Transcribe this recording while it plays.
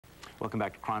Welcome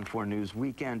back to Crime 4 News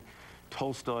Weekend.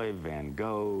 Tolstoy, Van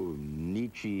Gogh,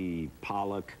 Nietzsche,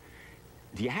 Pollock.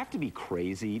 Do you have to be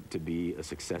crazy to be a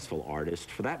successful artist?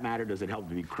 For that matter, does it help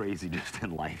to be crazy just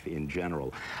in life in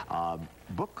general?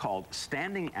 Book called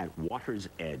Standing at Water's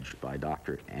Edge by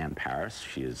Dr. Ann Paris.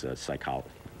 She is a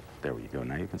psychologist. There we go,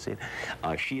 now you can see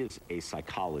it. She is a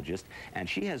psychologist, and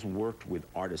she has worked with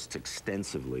artists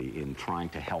extensively in trying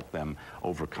to help them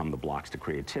overcome the blocks to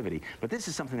creativity. But this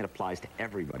is something that applies to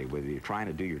everybody, whether you're trying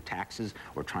to do your taxes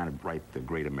or trying to write the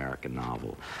great American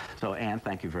novel. So, Ann,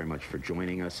 thank you very much for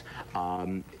joining us.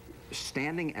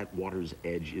 Standing at Water's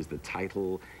Edge is the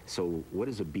title. So what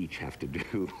does a beach have to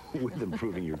do with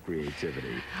improving your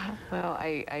creativity? Well,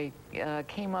 I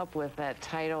came up with that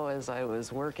title as I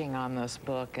was working on this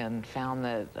book and found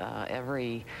that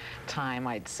every time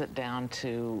I'd sit down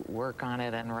to work on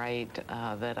it and write,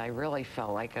 that I really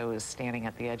felt like I was standing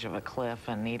at the edge of a cliff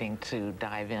and needing to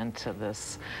dive into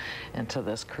this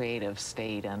creative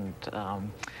state. And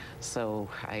so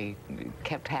I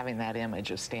kept having that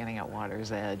image of standing at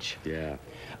water's edge. Yeah.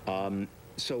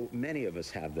 So many of us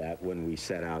have that when we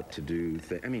set out to do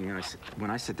things. I mean, you know,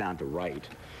 when I sit down to write,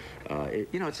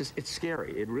 you know, it's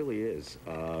scary. It really is.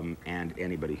 And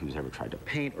anybody who's ever tried to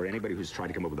paint, or anybody who's tried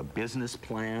to come up with a business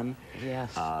plan,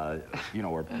 yes, you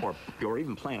know, or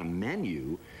even plan a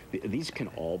menu, these can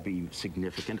all be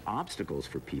significant obstacles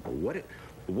for people. What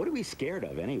are we scared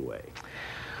of anyway?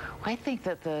 I think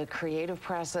that the creative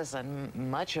process and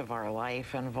much of our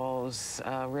life involves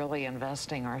really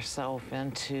investing ourselves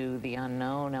into the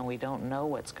unknown, and we don't know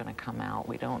what's going to come out.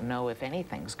 We don't know if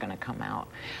anything's going to come out.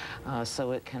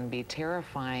 So it can be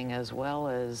terrifying as well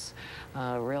as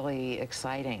really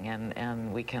exciting,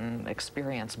 and we can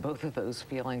experience both of those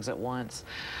feelings at once.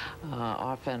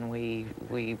 Often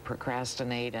we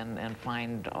procrastinate and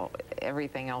find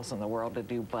everything else in the world to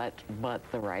do but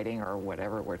the writing or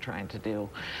whatever we're trying to do.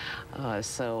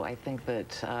 So I think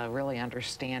that really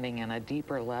understanding on a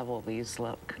deeper level these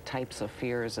types of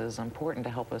fears is important to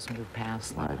help us move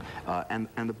past that. Right.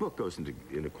 And the book goes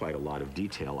into quite a lot of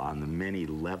detail on the many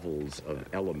levels of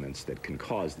elements that can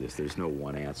cause this. There's no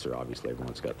one answer. Obviously,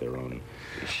 everyone's got their own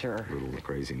little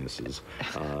crazinesses.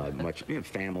 Much, you know,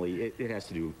 family, it has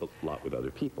to do a lot with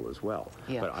other people as well.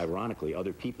 Yes. But ironically,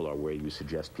 other people are where you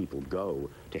suggest people go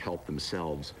to help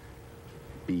themselves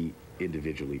be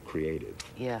individually creative.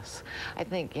 Yes. I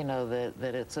think, you know,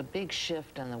 that it's a big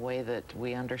shift in the way that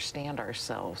we understand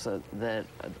ourselves, that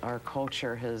our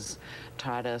culture has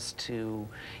taught us to,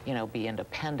 you know, be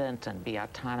independent and be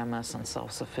autonomous and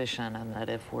self-sufficient, and that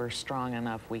if we're strong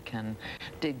enough, we can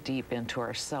dig deep into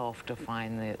ourselves to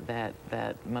find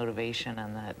that motivation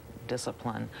and that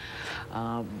discipline.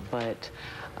 But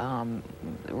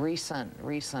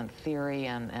recent theory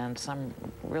and some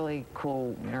really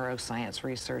cool neuroscience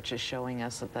research is showing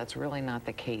us that that's really not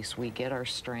the case. We get our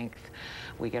strength,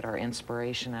 we get our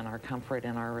inspiration and our comfort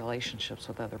in our relationships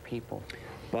with other people.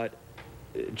 But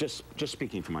just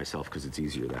speaking for myself, because it's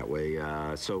easier that way,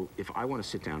 so if I want to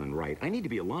sit down and write, I need to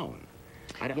be alone.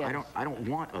 I don't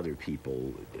want other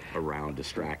people around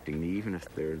distracting me, even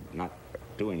if they're not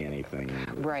doing anything.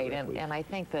 Right, and I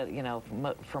think that, you know,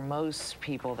 for most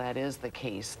people that is the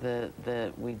case,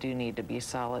 that we do need to be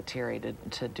solitary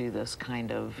to do this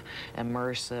kind of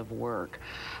immersive work.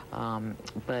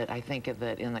 But I think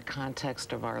that in the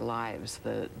context of our lives,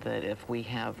 that if we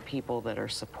have people that are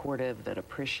supportive, that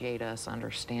appreciate us,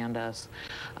 understand us,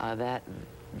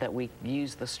 that we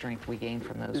use the strength we gain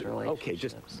from those relationships. Okay,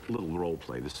 just a little role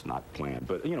play. This is not planned,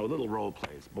 but you know, little role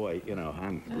plays. Boy, you know,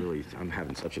 I'm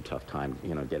having such a tough time,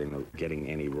 you know, getting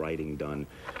any writing done.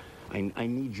 I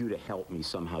need you to help me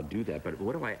somehow do that. But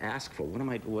what do I ask for? What am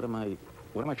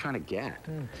I trying to get?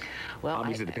 Well,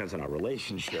 obviously, it depends on our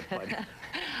relationship. But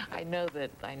I know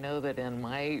that in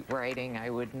my writing, I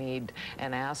would need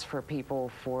and ask for people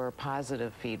for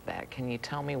positive feedback. Can you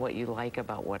tell me what you like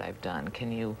about what I've done?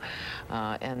 Can you,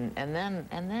 and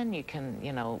then you can,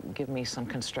 you know, give me some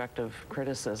constructive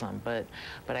criticism. But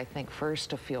I think first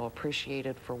to feel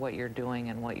appreciated for what you're doing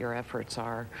and what your efforts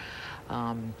are,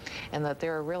 and that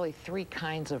there are really three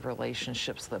kinds of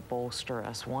relationships that bolster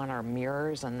us. One are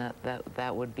mirrors, and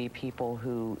that would be people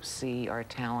who see our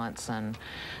talents and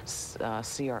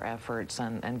see our efforts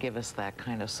and give us that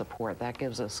kind of support. That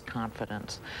gives us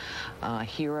confidence.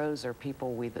 Heroes are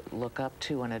people we look up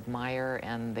to and admire,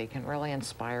 and they can really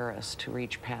inspire us to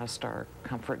reach past our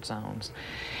comfort zones.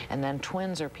 And then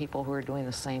twins are people who are doing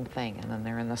the same thing, and then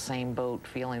they're in the same boat,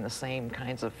 feeling the same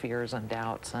kinds of fears and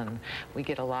doubts, and we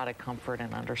get a lot of comfort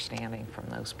and understanding from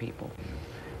those people.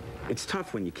 It's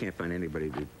tough when you can't find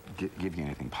anybody give you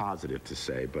anything positive to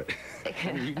say, but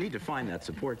I mean, you need to find that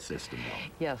support system,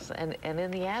 though. Yes, and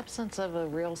in the absence of a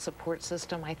real support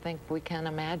system, I think we can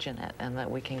imagine it, and that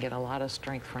we can get a lot of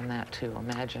strength from that, too,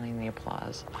 imagining the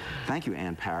applause. Thank you,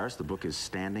 Ann Paris. The book is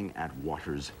Standing at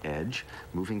Water's Edge,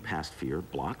 Moving Past Fear,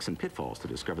 Blocks, and Pitfalls to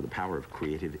Discover the Power of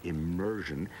Creative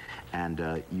Immersion.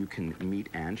 And you can meet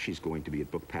Ann. She's going to be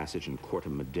at Book Passage in Corte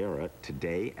Madera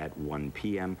today at 1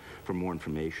 p.m. For more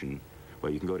information,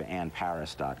 well, you can go to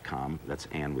annparis.com. That's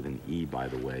Ann with an E, by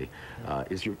the way.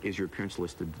 Is your appearance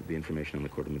listed, the information on the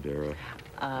Corte Madera?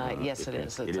 Yes, it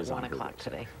is. It's at 1 o'clock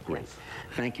today. Great. Yes.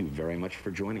 Thank you very much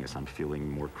for joining us. I'm feeling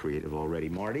more creative already.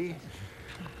 Marty,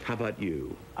 how about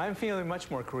you? I'm feeling much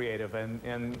more creative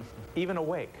and even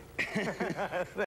awake.